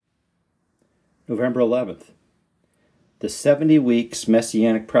November 11th. The 70 Weeks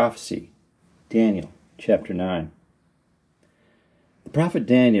Messianic Prophecy, Daniel, chapter 9. The prophet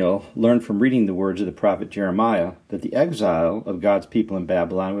Daniel learned from reading the words of the prophet Jeremiah that the exile of God's people in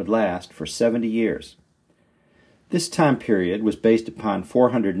Babylon would last for 70 years. This time period was based upon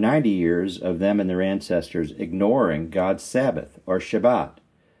 490 years of them and their ancestors ignoring God's Sabbath, or Shabbat,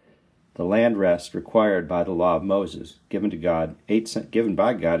 the land rest required by the law of Moses, given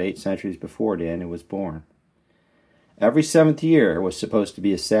by God 8 centuries before Daniel was born. Every seventh year was supposed to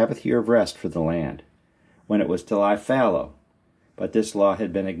be a Sabbath year of rest for the land, when it was to lie fallow, but this law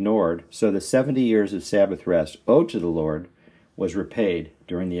had been ignored, so the 70 years of Sabbath rest owed to the Lord was repaid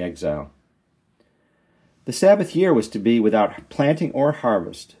during the exile. The Sabbath year was to be without planting or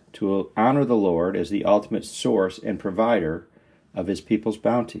harvest, to honor the Lord as the ultimate source and provider of his people's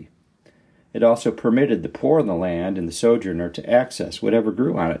bounty. It also permitted the poor in the land and the sojourner to access whatever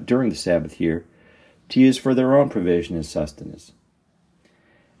grew on it during the Sabbath year to use for their own provision and sustenance.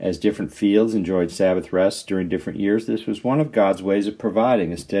 As different fields enjoyed Sabbath rest during different years, this was one of God's ways of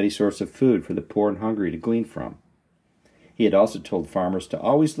providing a steady source of food for the poor and hungry to glean from. He had also told farmers to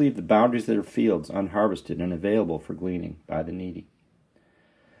always leave the boundaries of their fields unharvested and available for gleaning by the needy.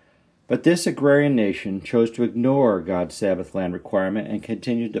 But this agrarian nation chose to ignore God's Sabbath land requirement and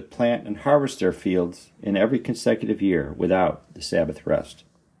continued to plant and harvest their fields in every consecutive year without the Sabbath rest.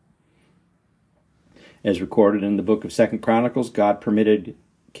 As recorded in the book of 2 Chronicles, God permitted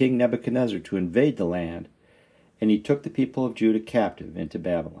King Nebuchadnezzar to invade the land, and he took the people of Judah captive into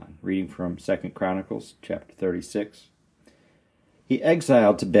Babylon. Reading from 2 Chronicles chapter 36. He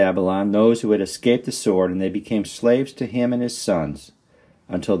exiled to Babylon those who had escaped the sword, and they became slaves to him and his sons,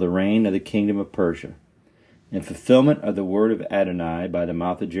 until the reign of the kingdom of Persia, in fulfillment of the word of Adonai by the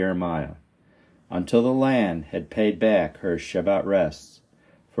mouth of Jeremiah, until the land had paid back her Shabbat rests,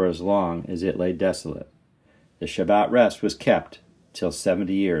 for as long as it lay desolate. The Shabbat rest was kept till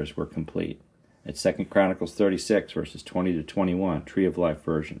 70 years were complete. At 2 Chronicles 36, verses 20 to 21, Tree of Life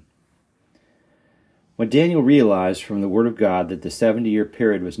version. When Daniel realized from the word of God that the 70-year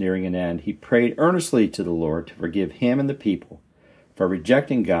period was nearing an end, he prayed earnestly to the Lord to forgive him and the people for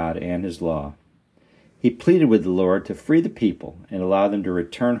rejecting God and his law. He pleaded with the Lord to free the people and allow them to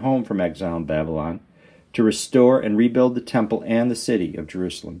return home from exile in Babylon, to restore and rebuild the temple and the city of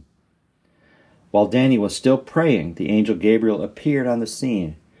Jerusalem. While Daniel was still praying, the angel Gabriel appeared on the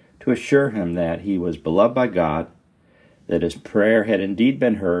scene to assure him that he was beloved by God, that his prayer had indeed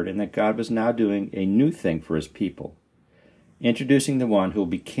been heard, and that God was now doing a new thing for his people, introducing the one who will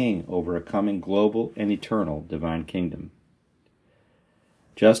be king over a coming global and eternal divine kingdom.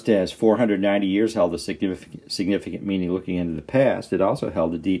 Just as 490 years held a significant meaning looking into the past, it also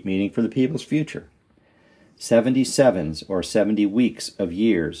held a deep meaning for the people's future. 70 sevens, or 70 weeks of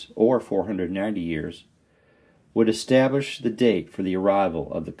years, or 490 years, would establish the date for the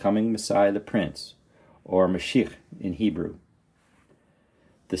arrival of the coming Messiah the Prince, or Mashiach in Hebrew.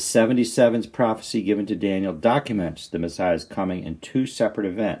 The 70 sevens prophecy given to Daniel documents the Messiah's coming in two separate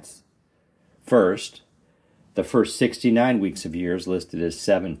events. First, the first 69 weeks of years, listed as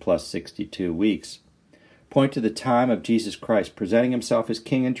 7 plus 62 weeks, point to the time of Jesus Christ presenting himself as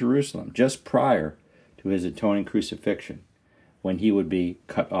king in Jerusalem, just prior to his atoning crucifixion, when he would be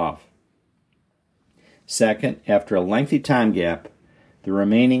cut off. Second, after a lengthy time gap, the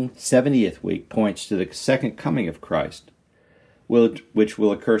remaining 70th week points to the second coming of Christ, which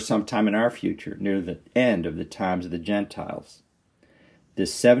will occur sometime in our future, near the end of the times of the Gentiles.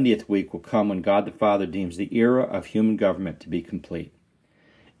 This 70th week will come when God the Father deems the era of human government to be complete.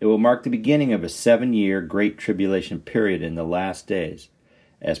 It will mark the beginning of a 7-year Great Tribulation period in the last days,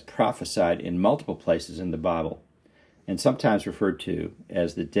 as prophesied in multiple places in the Bible, and sometimes referred to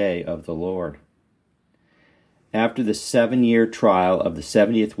as the Day of the Lord. After the 7-year trial of the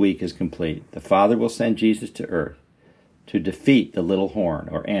 70th week is complete, the Father will send Jesus to earth to defeat the little horn,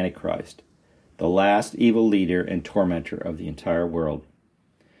 or Antichrist, the last evil leader and tormentor of the entire world.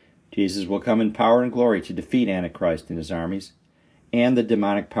 Jesus will come in power and glory to defeat Antichrist and his armies, and the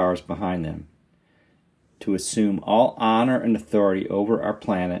demonic powers behind them, to assume all honor and authority over our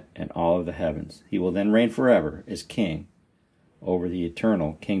planet and all of the heavens. He will then reign forever as king over the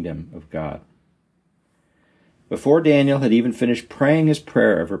eternal kingdom of God. Before Daniel had even finished praying his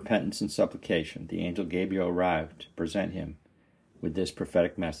prayer of repentance and supplication, the angel Gabriel arrived to present him with this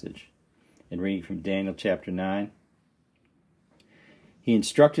prophetic message. In reading from Daniel chapter 9, he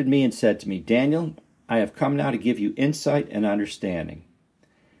instructed me and said to me, "Daniel, I have come now to give you insight and understanding.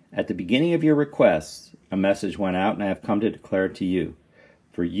 At the beginning of your requests, a message went out, and I have come to declare it to you,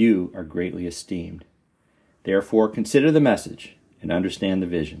 for you are greatly esteemed. Therefore, consider the message and understand the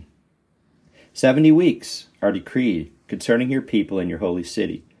vision. 70 weeks are decreed concerning your people and your holy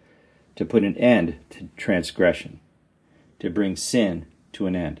city, to put an end to transgression, to bring sin to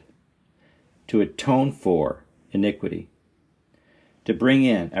an end, to atone for iniquity, to bring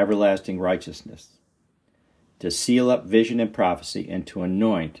in everlasting righteousness, to seal up vision and prophecy, and to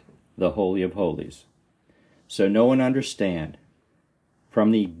anoint the Holy of Holies. So know and understand,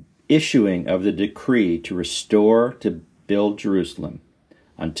 from the issuing of the decree to restore, to build Jerusalem,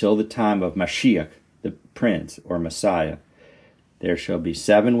 until the time of Mashiach, the Prince or Messiah, there shall be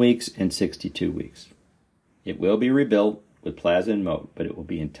 7 weeks and 62 weeks. It will be rebuilt with plaza and moat, but it will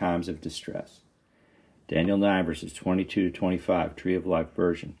be in times of distress. Daniel 9, verses 22 to 25, Tree of Life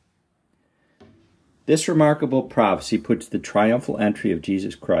version. This remarkable prophecy puts the triumphal entry of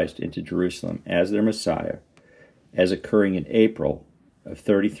Jesus Christ into Jerusalem as their Messiah, as occurring in April of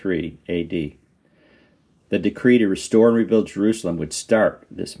 33 A.D. The decree to restore and rebuild Jerusalem would start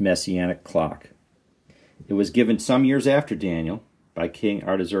this Messianic clock. It was given some years after Daniel by King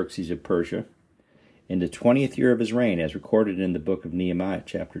Artaxerxes of Persia, in the 20th year of his reign, as recorded in the book of Nehemiah,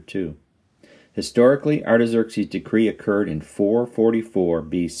 chapter 2. Historically, Artaxerxes' decree occurred in 444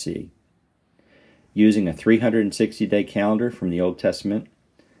 B.C. Using a 360-day calendar from the Old Testament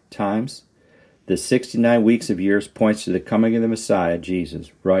times, the 69 weeks of years points to the coming of the Messiah,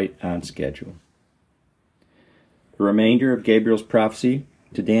 Jesus, right on schedule. The remainder of Gabriel's prophecy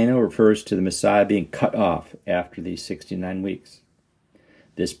to Daniel refers to the Messiah being cut off after these 69 weeks.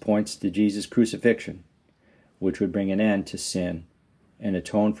 This points to Jesus' crucifixion, which would bring an end to sin and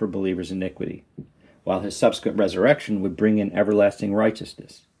atone for believers' iniquity, while his subsequent resurrection would bring in everlasting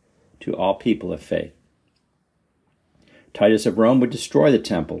righteousness to all people of faith. Titus of Rome would destroy the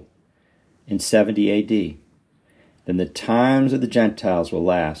temple in 70 A.D. Then the times of the Gentiles will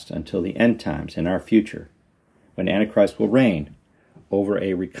last until the end times in our future, when Antichrist will reign over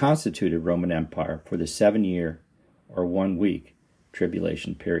a reconstituted Roman Empire for the 7-year or 1-week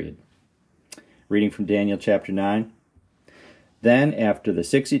tribulation period. Reading from Daniel chapter 9. Then, after the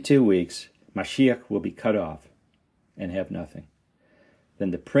 62 weeks, Mashiach will be cut off and have nothing.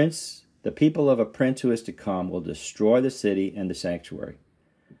 Then the people of a prince who is to come will destroy the city and the sanctuary.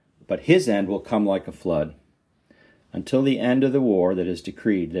 But his end will come like a flood. Until the end of the war that is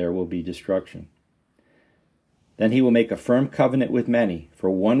decreed, there will be destruction. Then he will make a firm covenant with many for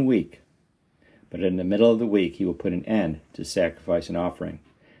 1 week. But in the middle of the week he will put an end to sacrifice and offering.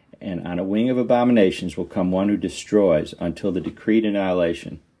 And on a wing of abominations will come one who destroys until the decreed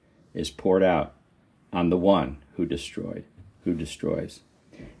annihilation is poured out on the one who destroys.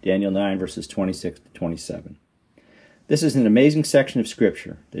 Daniel 9, verses 26 to 27. This is an amazing section of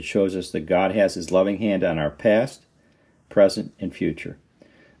Scripture that shows us that God has his loving hand on our past, present, and future.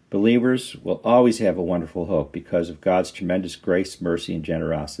 Believers will always have a wonderful hope because of God's tremendous grace, mercy, and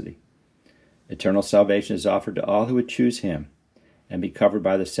generosity. Eternal salvation is offered to all who would choose him and be covered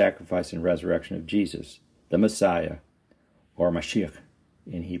by the sacrifice and resurrection of Jesus, the Messiah, or Mashiach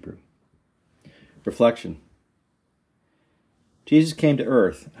in Hebrew. Reflection. Jesus came to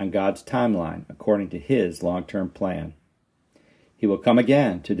earth on God's timeline according to his long-term plan. He will come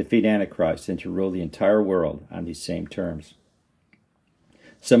again to defeat Antichrist and to rule the entire world on these same terms.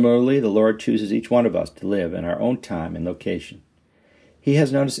 Similarly, the Lord chooses each one of us to live in our own time and location. He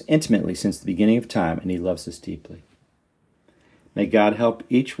has known us intimately since the beginning of time, and he loves us deeply. May God help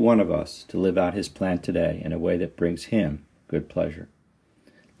each one of us to live out his plan today in a way that brings him good pleasure.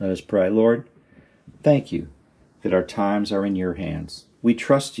 Let us pray. Lord, thank you that our times are in your hands. We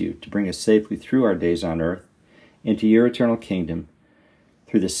trust you to bring us safely through our days on earth into your eternal kingdom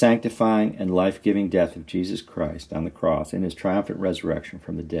through the sanctifying and life-giving death of Jesus Christ on the cross and his triumphant resurrection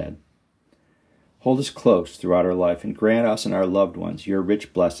from the dead. Hold us close throughout our life and grant us and our loved ones your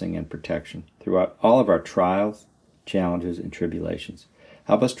rich blessing and protection throughout all of our trials, challenges, and tribulations.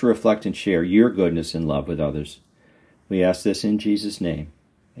 Help us to reflect and share your goodness and love with others. We ask this in Jesus' name.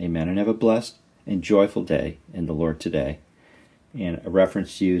 Amen. And have a blessed and joyful day in the Lord today. And a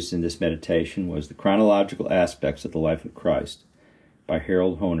reference used in this meditation was The Chronological Aspects of the Life of Christ by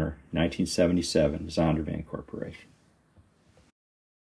Harold Hoehner, 1977, Zondervan Corporation.